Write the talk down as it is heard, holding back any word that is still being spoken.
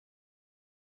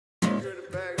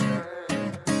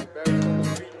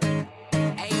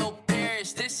Ayo,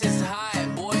 Paris, this is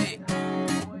hot, boy.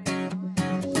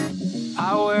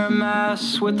 I wear a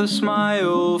mask with a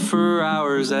smile for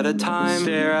hours at a time.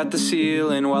 Stare at the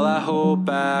ceiling while I hold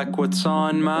back what's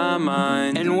on my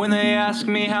mind. And when they ask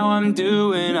me how I'm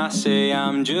doing, I say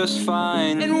I'm just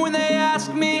fine. And when they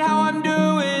ask me how I'm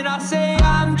doing, I say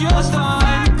I'm just fine.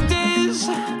 Fact is,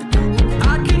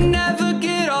 I can never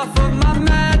get off of my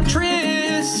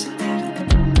mattress.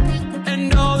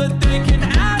 And all that they can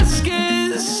ask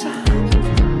is,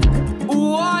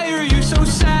 why are you so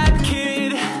sad,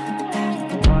 kid?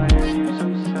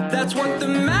 That's what the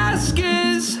mask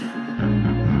is.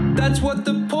 That's what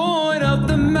the point of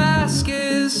the mask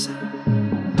is.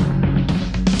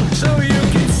 So you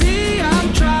can see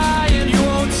I'm trying, you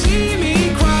won't see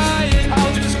me crying.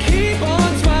 I'll just keep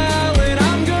on smiling,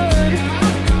 I'm good.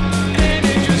 And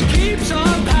it just keeps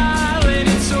on piling,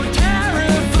 it's so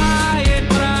terrifying.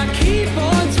 But I keep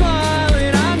on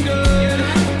smiling, I'm good.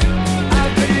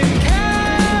 I've been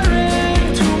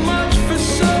caring too much for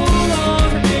so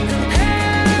long. Been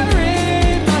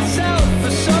comparing myself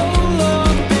for so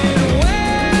long. Been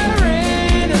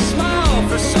wearing a smile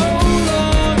for so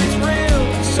long. It's real,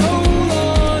 so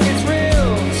long, it's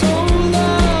real, so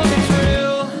long, it's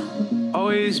real.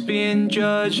 Always being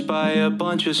judged by a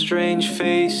bunch of strange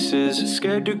faces.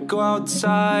 Scared to go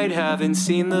outside, haven't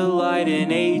seen the light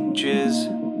in ages.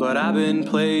 But I've been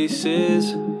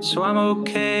places, so I'm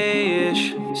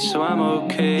okay-ish, so I'm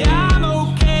okay. Yeah, I'm okay.